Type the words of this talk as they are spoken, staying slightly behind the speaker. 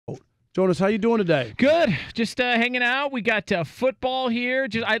Jonas, how you doing today? Good. Just hanging out. We got football here.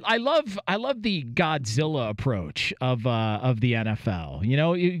 Just I love the Godzilla approach of the NFL. You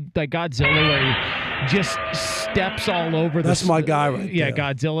know, like Godzilla where he just steps all over. That's my guy right there. Yeah,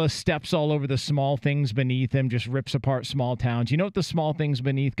 Godzilla steps all over the small things beneath him, just rips apart small towns. You know what the small things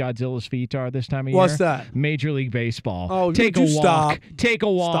beneath Godzilla's feet are this time of year? What's that? Major League Baseball. Oh, take a walk. Stop. Take a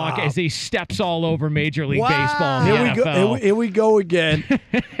walk as he steps all over Major League Baseball. Here we go again.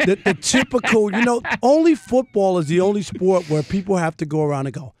 The typical, only football is the only sport where people have to go around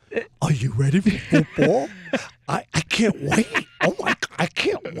and go, "Are you ready for football? I can't wait. Oh my God, I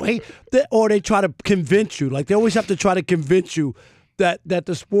can't wait." Or they try to convince you. Like they always have to try to convince you that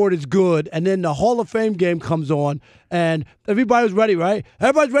the sport is good. And then the Hall of Fame game comes on and everybody's ready, right?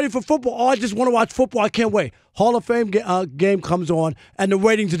 Everybody's ready for football. Oh, I just want to watch football. I can't wait. Hall of Fame game comes on and the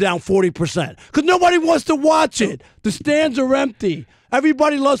ratings are down 40% because nobody wants to watch it. The stands are empty.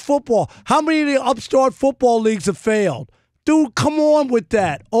 Everybody loves football. How many of the upstart football leagues have failed? Dude, come on with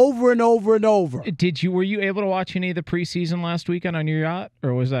that over and over and over. Were you able to watch any of the preseason last weekend on your yacht,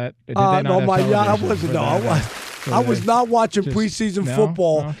 or was that? No, my yacht. I wasn't. No, I was not watching preseason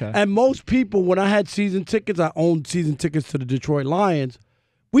football. Okay. And most people, when I had season tickets, I owned season tickets to the Detroit Lions.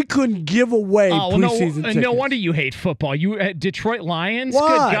 We couldn't give away preseason tickets. No wonder you hate football. You Detroit Lions? What?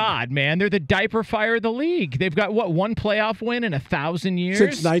 Good God, man. They're the diaper fire of the league. They've got, one playoff win in 1,000 years?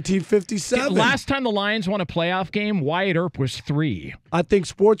 Since 1957. Last time the Lions won a playoff game, Wyatt Earp was 3. I think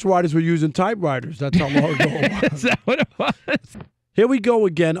sports writers were using typewriters. That's how long ago it was. Is that what it was? Here we go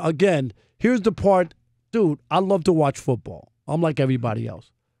again. Here's the part. Dude, I love to watch football. I'm like everybody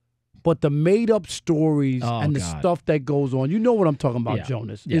else. But the made-up stories and the stuff that goes on, you know what I'm talking about,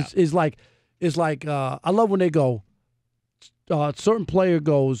 Jonas. Yeah. Is like I love when they go, certain player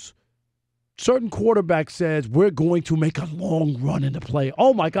goes, certain quarterback says, we're going to make a long run in the play.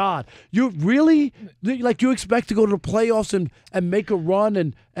 Oh, my God. You really? Like you expect to go to the playoffs and make a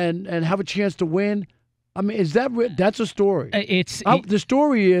run and have a chance to win? I mean, that's a story. The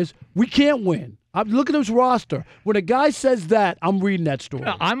story is we can't win. Look at this roster. When a guy says that, I'm reading that story.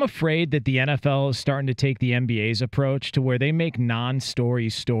 I'm afraid that the NFL is starting to take the NBA's approach to where they make non-story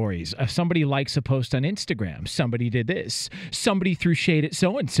stories. Somebody likes a post on Instagram. Somebody did this. Somebody threw shade at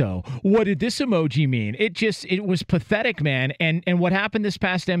so-and-so. What did this emoji mean? It was pathetic, man. And what happened this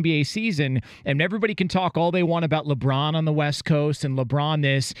past NBA season, and everybody can talk all they want about LeBron on the West Coast and LeBron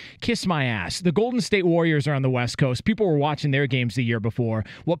this. Kiss my ass. The Golden State Warriors are on the West Coast. People were watching their games the year before.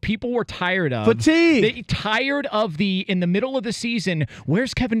 What people were tired of. They tired of in the middle of the season,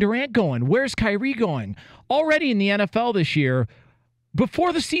 where's Kevin Durant going? Where's Kyrie going? Already in the NFL this year,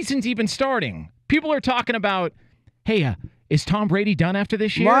 before the season's even starting, people are talking about, hey, is Tom Brady done after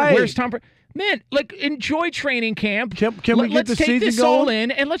this year? Right. Where's Tom Brady? Man, enjoy training camp. Can we get the season going? Let's take this all in,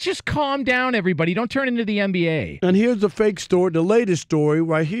 and let's just calm down, everybody. Don't turn into the NBA. And here's the fake story, the latest story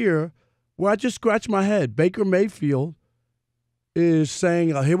right here, where I just scratched my head. Baker Mayfield is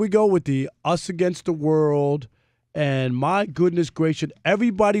saying, here we go with the us against the world, and my goodness gracious,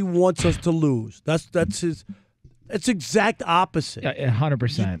 everybody wants us to lose. That's his. It's exact opposite.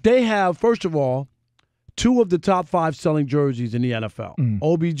 100%. They have, first of all, 2 of the top 5 selling jerseys in the NFL.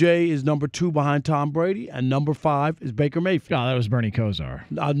 OBJ is number 2 behind Tom Brady, and number 5 is Baker Mayfield. Oh, that was Bernie Kosar.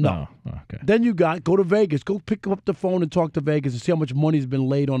 No. Oh, okay. Then you go to Vegas. Go pick up the phone and talk to Vegas and see how much money's been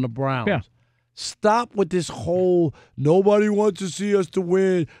laid on the Browns. Yeah. Stop with this whole nobody wants to see us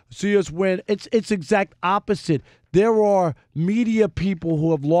win. It's exact opposite. There are media people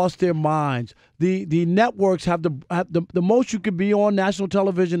who have lost their minds. The networks have the most you could be on national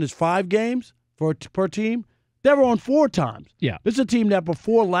television is 5 games per team. They were on 4 times. Yeah. This is a team that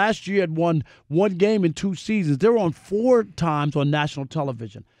before last year had won 1 game in 2 seasons. They were on 4 times on national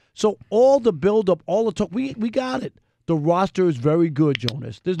television. So all the buildup, all the talk, we got it. The roster is very good,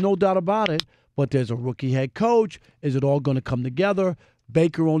 Jonas. There's no doubt about it. But there's a rookie head coach. Is it all going to come together?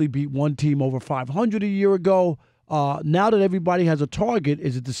 Baker only beat 1 team over 500 a year ago. Now that everybody has a target,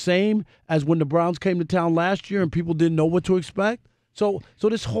 is it the same as when the Browns came to town last year and people didn't know what to expect? So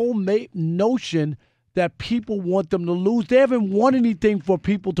this whole notion that people want them to lose, they haven't won anything for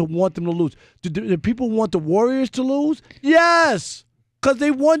people to want them to lose. Do people want the Warriors to lose? Yes, because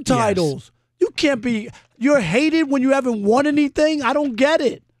they won titles. Yes. You're hated when you haven't won anything? I don't get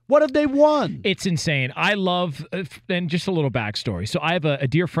it. What have they won? It's insane. I love, and just a little backstory. So I have a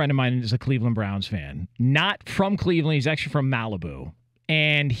dear friend of mine who's a Cleveland Browns fan. Not from Cleveland. He's actually from Malibu.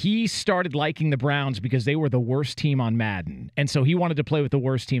 And he started liking the Browns because they were the worst team on Madden. And so he wanted to play with the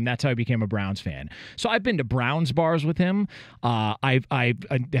worst team. That's how he became a Browns fan. So I've been to Browns bars with him. I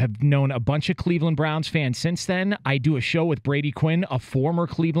have known a bunch of Cleveland Browns fans since then. I do a show with Brady Quinn, a former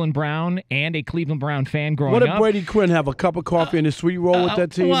Cleveland Brown and a Cleveland Brown fan growing up. What did Brady Quinn have, a cup of coffee and a sweet roll with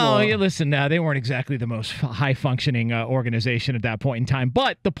that team? Well, listen, they weren't exactly the most high-functioning organization at that point in time.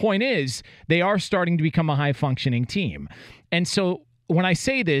 But the point is, they are starting to become a high-functioning team. And so when I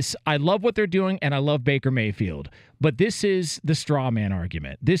say this, I love what they're doing, and I love Baker Mayfield. But this is the straw man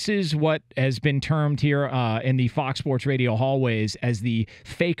argument. This is what has been termed here in the Fox Sports Radio hallways as the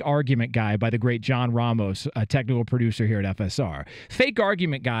fake argument guy by the great John Ramos, a technical producer here at FSR. Fake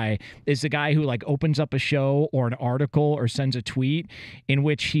argument guy is the guy who opens up a show or an article or sends a tweet in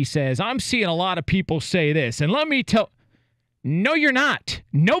which he says, I'm seeing a lot of people say this, and let me tell... No, you're not.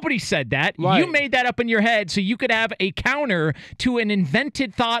 Nobody said that. Right. You made that up in your head so you could have a counter to an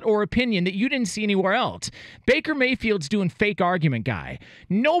invented thought or opinion that you didn't see anywhere else. Baker Mayfield's doing fake argument guy.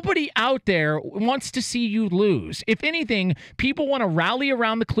 Nobody out there wants to see you lose. If anything, people want to rally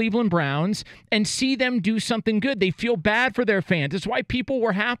around the Cleveland Browns and see them do something good. They feel bad for their fans. That's why people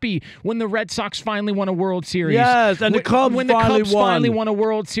were happy when the Red Sox finally won a World Series. Yes, and the Cubs finally won a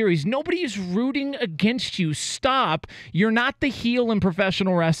World Series. Nobody is rooting against you. Stop. You're not the heel in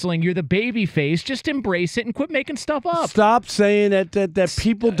professional wrestling. You're the baby face. Just embrace it and quit making stuff up. Stop saying that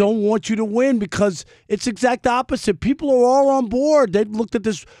people don't want you to win, because it's exact opposite. People are all on board. They looked at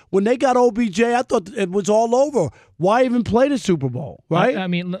this when they got OBJ. I thought it was all over. Why even play the Super Bowl, right? I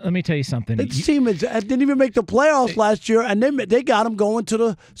mean, let me tell you something. This team didn't even make the playoffs last year, and they got them going to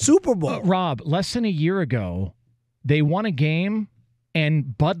the Super Bowl. Rob, less than a year ago, they won a game,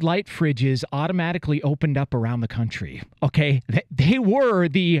 and Bud Light fridges automatically opened up around the country, okay? They were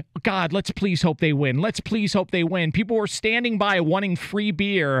the, God, let's please hope they win. Let's please hope they win. People were standing by wanting free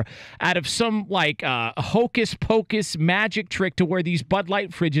beer out of some, hocus-pocus magic trick to where these Bud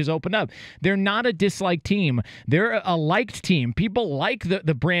Light fridges opened up. They're not a disliked team. They're a liked team. People like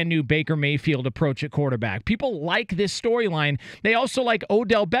the brand-new Baker Mayfield approach at quarterback. People like this storyline. They also like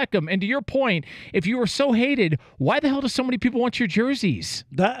Odell Beckham. And to your point, if you were so hated, why the hell do so many people want your jersey?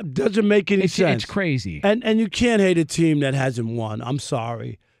 That doesn't make any sense. It's crazy. And you can't hate a team that hasn't won. I'm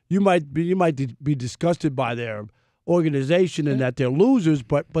sorry. You might be disgusted by their organization and that they're losers,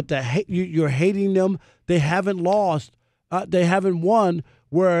 but you're hating them. They haven't lost. They haven't won.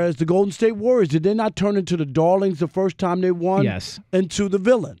 Whereas the Golden State Warriors, did they not turn into the darlings the first time they won? Yes. Into the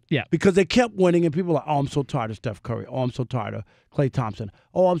villain. Yeah. Because they kept winning, and people are like, oh, I'm so tired of Steph Curry. Oh, I'm so tired of Klay Thompson.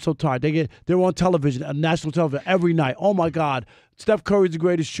 Oh, I'm so tired. They're on television, national television every night. Oh, my God. Steph Curry's the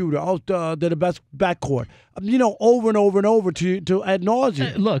greatest shooter. Oh, they're the best backcourt. Over and over and over to ad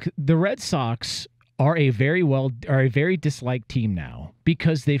nauseum. Look, the Red Sox are a very disliked team now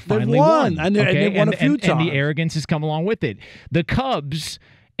because they finally won. And they won a few times. And the arrogance has come along with it. The Cubs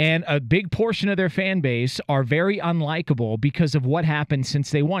and a big portion of their fan base are very unlikable because of what happened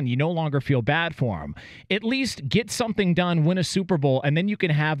since they won. You no longer feel bad for them. At least get something done, win a Super Bowl, and then you can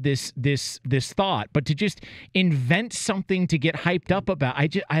have this thought. But to just invent something to get hyped up about,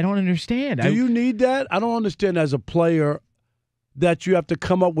 I don't understand. Do you need that? I don't understand as a player that you have to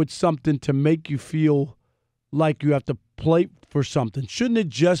come up with something to make you feel like you have to play for something. Shouldn't it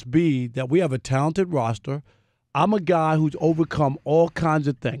just be that we have a talented roster? I'm a guy who's overcome all kinds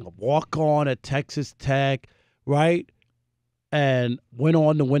of things. Walk-on at Texas Tech, right? And went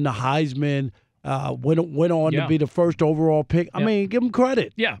on to win the Heisman, went on to be the first overall pick. I mean, give him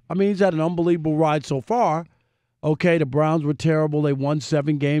credit. Yeah. I mean, he's had an unbelievable ride so far. Okay, the Browns were terrible. They won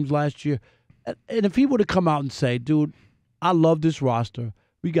 7 games last year. And if he would have come out and say, dude, I love this roster.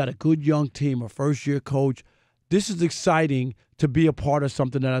 We got a good young team, a first-year coach. This is exciting to be a part of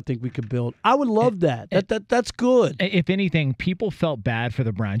something that I think we could build. I would love that. That's good. If anything, people felt bad for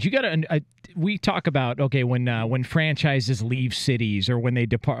the Browns. You got to. We talk about when franchises leave cities or when they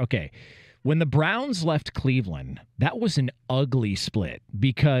depart. Okay. When the Browns left Cleveland, that was an ugly split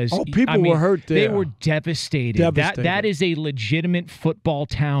because people were hurt there. They were devastated. That is a legitimate football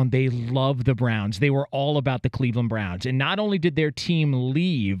town. They love the Browns. They were all about the Cleveland Browns. And not only did their team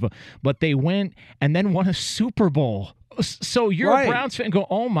leave, but they went and then won a Super Bowl. So you're a Browns fan and go,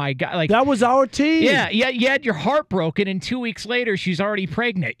 oh, my God. Like, that was our team. Yeah, you had your heart broken, and 2 weeks later, she's already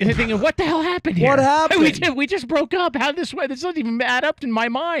pregnant. And you're thinking, what the hell happened here? What happened? We just broke up. How this way? This doesn't even add up in my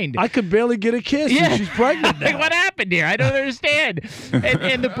mind. I could barely get a kiss, and she's pregnant now. Like, what happened here? I don't understand.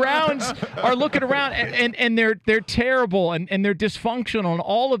 And the Browns are looking around, and they're terrible, and they're dysfunctional, and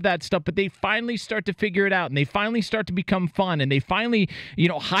all of that stuff, but they finally start to figure it out, and they finally start to become fun, and they finally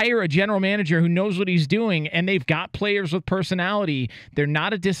hire a general manager who knows what he's doing, and they've got players players with personality. They're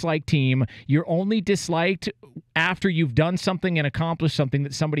not a disliked team. You're only disliked after you've done something and accomplished something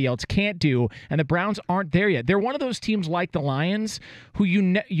that somebody else can't do, and the Browns aren't there yet. They're one of those teams like the Lions who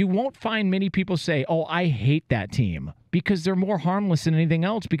you won't find many people say, oh, I hate that team, because they're more harmless than anything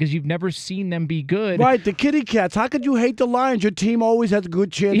else, because you've never seen them be good. Right, the kitty cats. How could you hate the Lions? Your team always has a good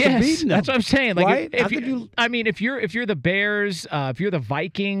chance of beating them. That's what I'm saying. Like, right? if you're the Bears, if you're the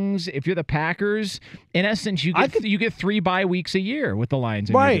Vikings, if you're the Packers, in essence, you get 3 bye weeks a year with the Lions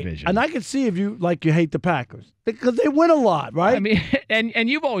in your division. And I can see if you hate the Packers because they win a lot, right? I mean, and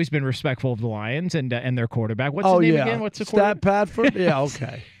you've always been respectful of the Lions and their quarterback. What's his name again? What's the quarterback? Padford? Yeah,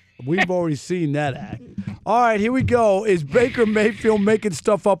 okay. We've already seen that act. All right, here we go. Is Baker Mayfield making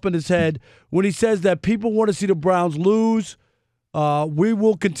stuff up in his head when he says that people want to see the Browns lose? We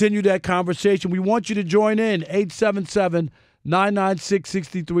will continue that conversation. We want you to join in,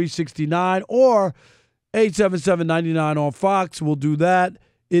 877-996-6369 or 877-99 on Fox. We'll do that.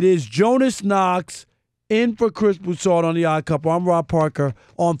 It is Jonas Knox in for Chris Broussard on The Odd Couple. I'm Rob Parker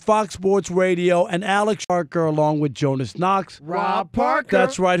on Fox Sports Radio, and Alex Parker along with Jonas Knox. Rob Parker.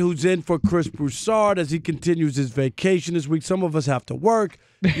 That's right, who's in for Chris Broussard as he continues his vacation this week. Some of us have to work.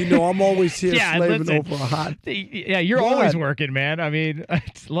 You know, I'm always here slaving over a hot. Yeah, you're always working, man. I mean,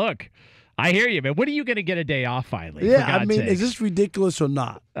 look, I hear you, man. When are you going to get a day off finally? Yeah, I mean, is this ridiculous or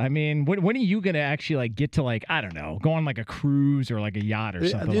not? I mean, when are you going to actually get to I don't know, go on a cruise or a yacht or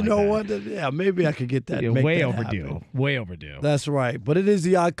something? You know like that? what? Yeah, maybe I could get that. Way overdue. Happen. Way overdue. That's right. But it is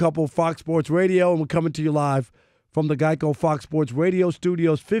The Odd Couple, Fox Sports Radio, and we're coming to you live from the Geico Fox Sports Radio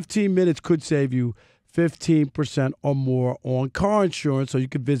studios. 15 minutes could save you 15% or more on car insurance, so you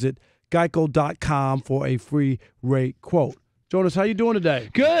can visit geico.com for a free rate quote. Jonas, how you doing today?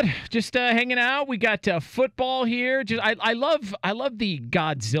 Good. Just hanging out. We got football here. I love the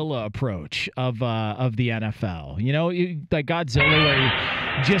Godzilla approach of the NFL. You know, like Godzilla, where he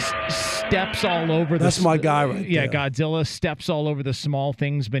just steps all over. That's my guy right there. Yeah, Godzilla steps all over the small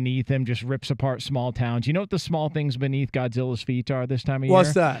things beneath him, just rips apart small towns. You know what the small things beneath Godzilla's feet are this time of year?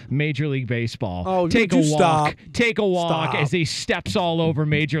 What's that? Major League Baseball. Oh, take a walk. Stop. Take a walk as he steps all over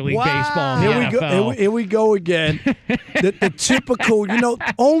Major League Baseball in the NFL. Here we go again. The typical,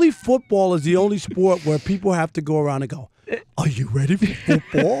 only football is the only sport where people have to go around and go, are you ready for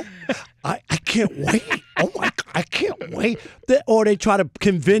football? I can't wait. Oh, my God, I can't wait. Or they try to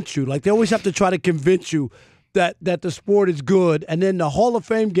convince you. Like, they always have to try to convince you that the sport is good. And then the Hall of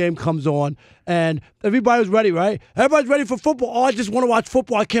Fame game comes on, and everybody's ready, right? Everybody's ready for football. Oh, I just want to watch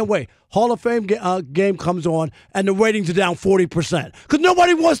football. I can't wait. Hall of Fame game comes on, and the ratings are down 40% because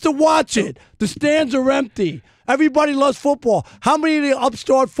nobody wants to watch it. The stands are empty. Everybody loves football. How many of the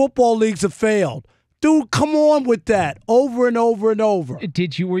upstart football leagues have failed? Dude, come on with that over and over and over.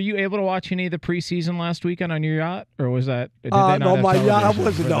 Were you able to watch any of the preseason last weekend on your yacht, or was that? No, my yacht. I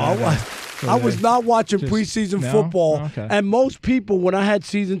wasn't. No, I was not watching preseason football. Oh, okay. And most people, when I had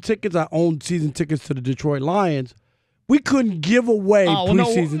season tickets, I owned season tickets to the Detroit Lions. We couldn't give away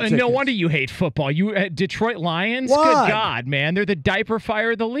preseason tickets. No wonder you hate football. You Detroit Lions? Why? Good God, man. They're the diaper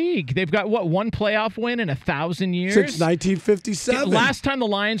fire of the league. They've got, one playoff win in 1,000 years? Since 1957. Last time the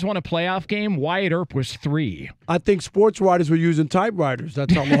Lions won a playoff game, Wyatt Earp was 3. I think sports writers were using typewriters.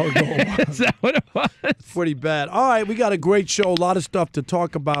 That's how long ago it was. Is that what it was? Pretty bad. All right, we got a great show, a lot of stuff to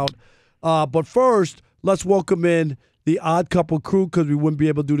talk about. But first, let's welcome in the Odd Couple crew, because we wouldn't be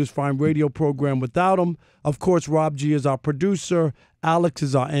able to do this fine radio program without them. Of course, Rob G is our producer. Alex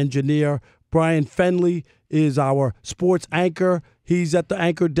is our engineer. Brian Fenley is our sports anchor. He's at the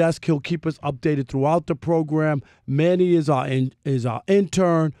anchor desk. He'll keep us updated throughout the program. Manny is our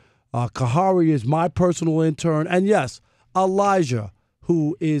intern. Kahari is my personal intern. And yes, Elijah,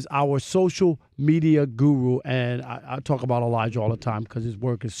 who is our social media guru. And I talk about Elijah all the time because his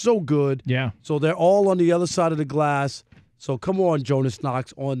work is so good. Yeah. So they're all on the other side of the glass. So come on, Jonas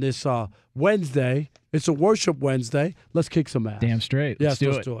Knox, on this Wednesday. It's a worship Wednesday. Let's kick some ass. Damn straight. Yes,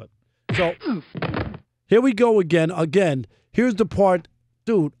 let's do it. So here we go again. Again, here's the part.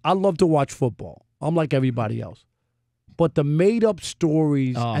 Dude, I love to watch football. I'm like everybody else. But the made-up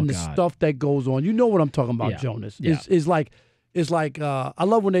stories the stuff that goes on, you know what I'm talking about, Jonas. Yeah. It's like I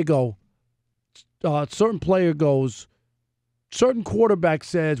love when they go, certain player goes, certain quarterback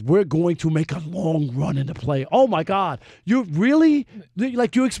says, we're going to make a long run in the play. Oh, my God. You really?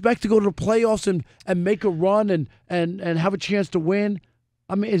 Like, you expect to go to the playoffs and make a run and have a chance to win?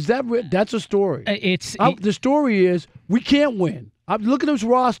 I mean, that's a story. The story is we can't win. Look at his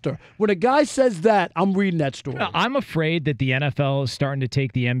roster. When a guy says that, I'm reading that story. I'm afraid that the NFL is starting to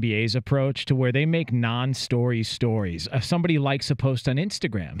take the NBA's approach to where they make non-story stories. Somebody likes a post on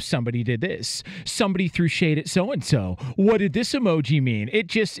Instagram. Somebody did this. Somebody threw shade at so-and-so. What did this emoji mean?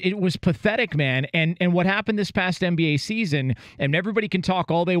 It was pathetic, man. And what happened this past NBA season, and everybody can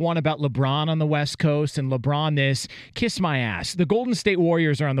talk all they want about LeBron on the West Coast and LeBron this. Kiss my ass. The Golden State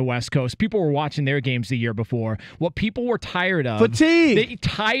Warriors are on the West Coast. People were watching their games the year before. What people were tired of. Fatigue.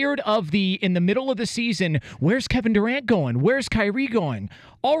 Tired of in the middle of the season, where's Kevin Durant going? Where's Kyrie going?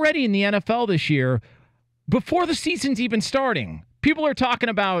 Already in the NFL this year, before the season's even starting, people are talking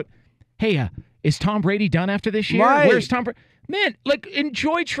about, hey, is Tom Brady done after this year? Right. Where's Tom Brady? Man,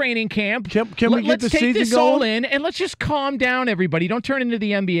 enjoy training camp. Can we get the season going? Let's take this all in, and let's just calm down, everybody. Don't turn into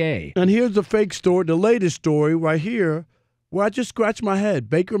the NBA. And here's the fake story, the latest story right here, where I just scratched my head.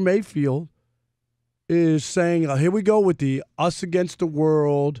 Baker Mayfield is saying, here we go with the us against the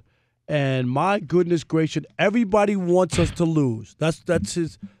world, and my goodness gracious, everybody wants us to lose. That's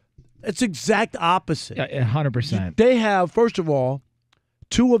his. It's exact opposite. 100%. They have, first of all,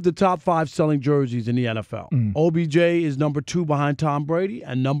 2 of the top 5 selling jerseys in the NFL. OBJ is number 2 behind Tom Brady,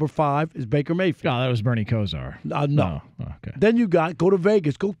 and number 5 is Baker Mayfield. Oh, that was Bernie Kosar. No. Oh, okay. Then you go to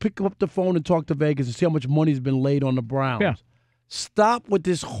Vegas. Go pick up the phone and talk to Vegas and see how much money's been laid on the Browns. Yeah. Stop with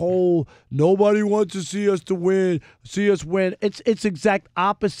this whole nobody wants to see us win. It's exact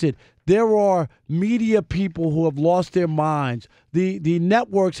opposite. There are media people who have lost their minds. The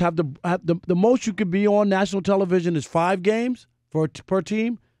networks have the most you could be on national television is 5 games per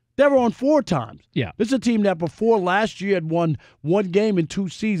team. They were on 4 times. Yeah. This is a team that before last year had won 1 game in 2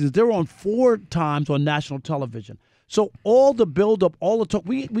 seasons. They were on 4 times on national television. So all the buildup, all the talk,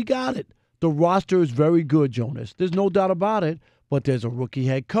 we got it. The roster is very good, Jonas. There's no doubt about it. But there's a rookie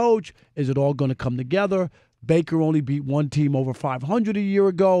head coach. Is it all going to come together? Baker only beat 1 team over 500 a year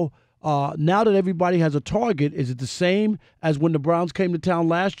ago. Now that everybody has a target, is it the same as when the Browns came to town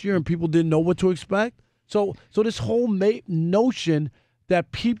last year and people didn't know what to expect? So this whole notion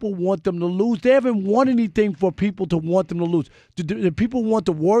that people want them to lose, they haven't won anything for people to want them to lose. Do people want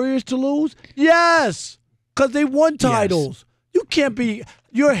the Warriors to lose? Yes, because they won titles. Yes. You can't be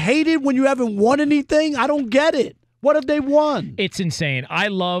 – you're hated when you haven't won anything? I don't get it. What have they won? It's insane. I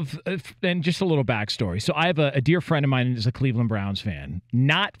love, and just a little backstory. So I have a dear friend of mine who's a Cleveland Browns fan.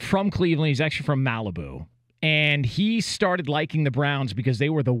 Not from Cleveland. He's actually from Malibu. And he started liking the Browns because they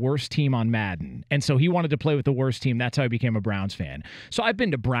were the worst team on Madden. And so he wanted to play with the worst team. That's how he became a Browns fan. So I've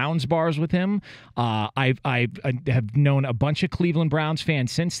been to Browns bars with him. I have known a bunch of Cleveland Browns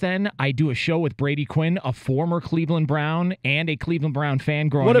fans since then. I do a show with Brady Quinn, a former Cleveland Brown and a Cleveland Brown fan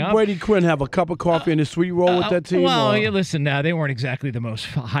growing up. What did Brady Quinn have, a cup of coffee and a sweet roll with that team? Well, listen, they weren't exactly the most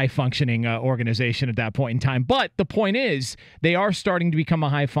high-functioning organization at that point in time. But the point is, they are starting to become a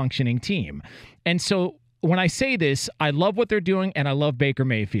high-functioning team. And so when I say this, I love what they're doing, and I love Baker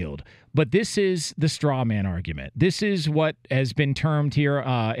Mayfield. But this is the straw man argument. This is what has been termed here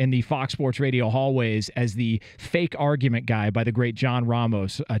in the Fox Sports Radio hallways as the fake argument guy by the great John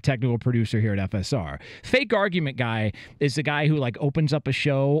Ramos, a technical producer here at FSR. Fake argument guy is the guy who opens up a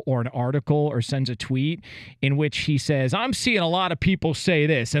show or an article or sends a tweet in which he says, I'm seeing a lot of people say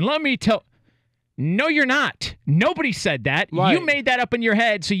this, and let me tell... No, you're not. Nobody said that. Right. You made that up in your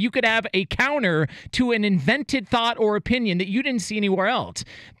head so you could have a counter to an invented thought or opinion that you didn't see anywhere else.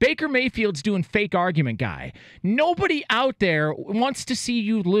 Baker Mayfield's doing fake argument guy. Nobody out there wants to see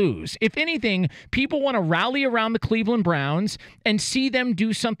you lose. If anything, people want to rally around the Cleveland Browns and see them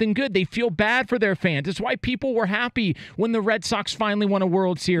do something good. They feel bad for their fans. It's why people were happy when the Red Sox finally won a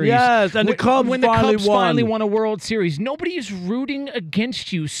World Series. Yes, and the Cubs finally won a World Series. Nobody is rooting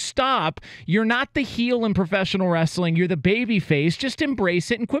against you. Stop. You're not the heel in professional wrestling. You're the baby face. Just embrace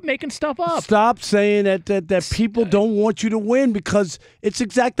it and quit making stuff up. Stop saying that people don't want you to win, because it's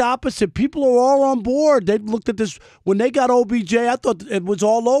exact opposite. People are all on board. They've looked at this. When they got OBJ, I thought it was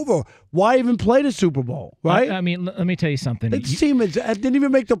all over. Why even play the Super Bowl, right? I mean, let me tell you something. This team didn't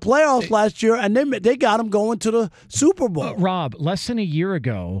even make the playoffs last year, and they got them going to the Super Bowl. Rob, less than a year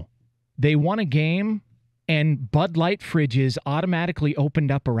ago, they won a game, and Bud Light fridges automatically opened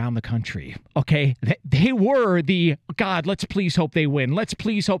up around the country. Okay? They were the, God, let's please hope they win. Let's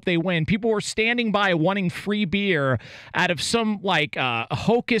please hope they win. People were standing by wanting free beer out of some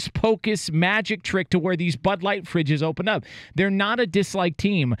hocus pocus magic trick to where these Bud Light fridges opened up. They're not a disliked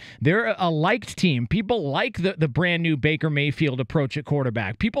team. They're a liked team. People like the brand new Baker Mayfield approach at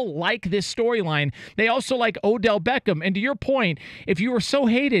quarterback. People like this storyline. They also like Odell Beckham. And to your point, if you were so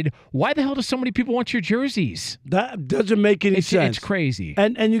hated, why the hell do so many people want your jersey? That doesn't make any sense. It's crazy.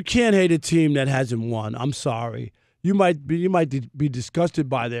 And you can't hate a team that hasn't won. I'm sorry. you might be disgusted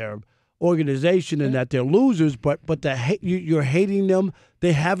by their organization and that they're losers, but you're hating them.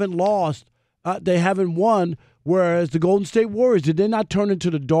 They haven't lost. They haven't won. Whereas the Golden State Warriors, did they not turn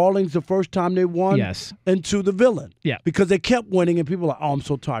into the darlings the first time they won? Yes. Into the villain. Yeah. Because they kept winning, and people are like, oh, I'm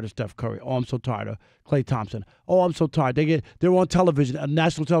so tired of Steph Curry. Oh, I'm so tired of Klay Thompson. Oh, I'm so tired. They're on television,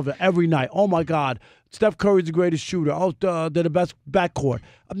 national television, every night. Oh, my God. Steph Curry's the greatest shooter. Oh, they're the best backcourt.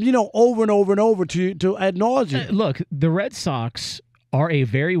 Over and over and over to ad nauseum. Look, the Red Sox are a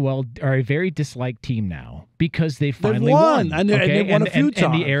very disliked team now because they finally won. And they won a few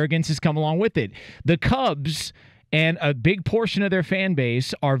times. And the arrogance has come along with it. The Cubs and a big portion of their fan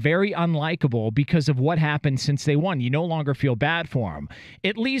base are very unlikable because of what happened since they won. You no longer feel bad for them.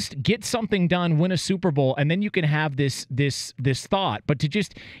 At least get something done, win a Super Bowl, and then you can have this thought. But to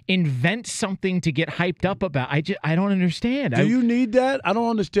just invent something to get hyped up about, I don't understand. Do you need that? I don't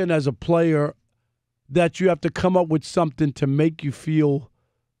understand as a player that you have to come up with something to make you feel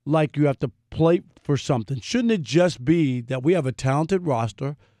like you have to play for something. Shouldn't it just be that we have a talented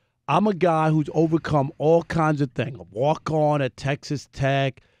roster? I'm a guy who's overcome all kinds of things. A walk-on at Texas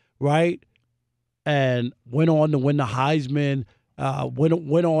Tech, right? And went on to win the Heisman,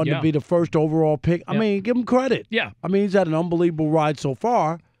 went on to be the first overall pick. I mean, give him credit. Yeah. I mean, he's had an unbelievable ride so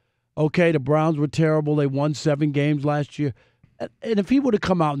far. Okay, the Browns were terrible. They won 7 games last year. And if he would have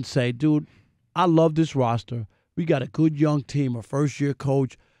come out and say, dude, I love this roster. We got a good young team, a first-year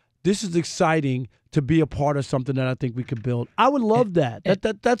coach. This is exciting to be a part of something that I think we could build. I would love that.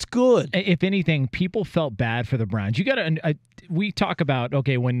 That's good. If anything, people felt bad for the Browns. You got to. We talk about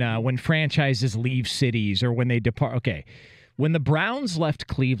when franchises leave cities or when they depart. Okay. When the Browns left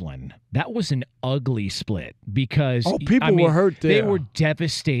Cleveland, that was an ugly split because people were hurt there. They were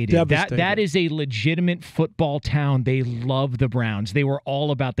devastated. That is a legitimate football town. They love the Browns. They were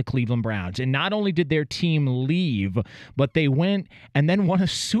all about the Cleveland Browns. And not only did their team leave, but they went and then won a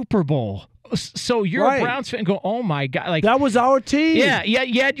Super Bowl. So you're a Browns fan and go, oh, my God. Like, that was our team. Yeah,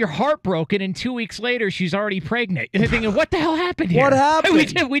 you had your heart broken, and 2 weeks later, she's already pregnant. And you're thinking, what the hell happened here? What happened?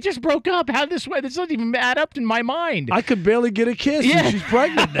 We just broke up. How this way? This doesn't even add up in my mind. I could barely get a kiss, and she's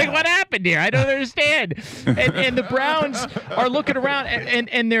pregnant now. Like, what happened here? I don't understand. And the Browns are looking around,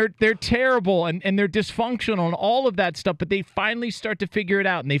 and they're terrible, and they're dysfunctional and all of that stuff, but they finally start to figure it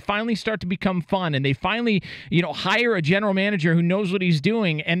out, and they finally start to become fun, and they finally hire a general manager who knows what he's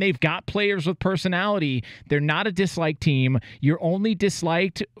doing, and they've got players with personality. They're not a disliked team. You're only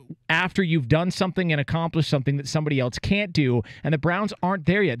disliked after you've done something and accomplished something that somebody else can't do, and the Browns aren't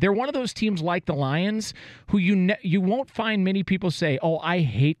there yet. They're one of those teams like the Lions who you won't find many people say, oh, I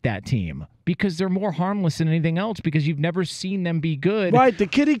hate that team, because they're more harmless than anything else because you've never seen them be good. Right, the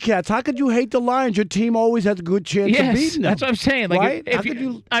kitty cats. How could you hate the Lions? Your team always has a good chance of beating them. That's what I'm saying. Like, right?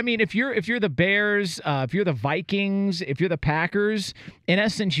 if you're the Bears, if you're the Vikings, if you're the Packers, in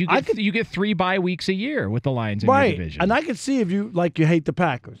essence, you get 3 bye weeks a year with the Lions in your division. And I could see if you hate the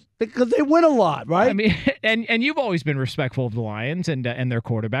Packers because they win a lot, right? I mean, and you've always been respectful of the Lions and their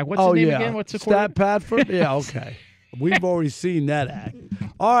quarterback. What's his name again? What's the quarterback? Stat Padford? Yeah, okay. We've already seen that act.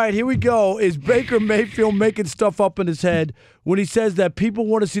 All right, here we go. Is Baker Mayfield making stuff up in his head when he says that people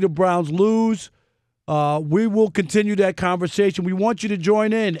want to see the Browns lose? We will continue that conversation. We want you to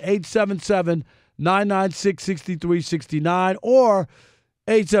join in, 877-996-6369 or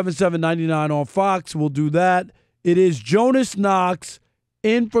 877-99 on Fox. We'll do that. It is Jonas Knox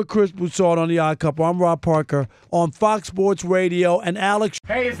in for Chris Broussard on The Odd Couple. I'm Rob Parker on Fox Sports Radio, and Alex.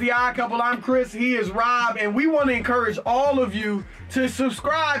 Hey, it's The Odd Couple. I'm Chris. He is Rob, and we want to encourage all of you to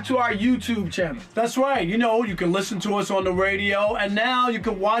subscribe to our YouTube channel. That's right. You can listen to us on the radio, and now you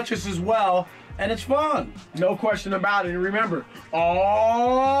can watch us as well, and it's fun. No question about it. And remember,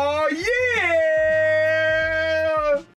 oh, yeah!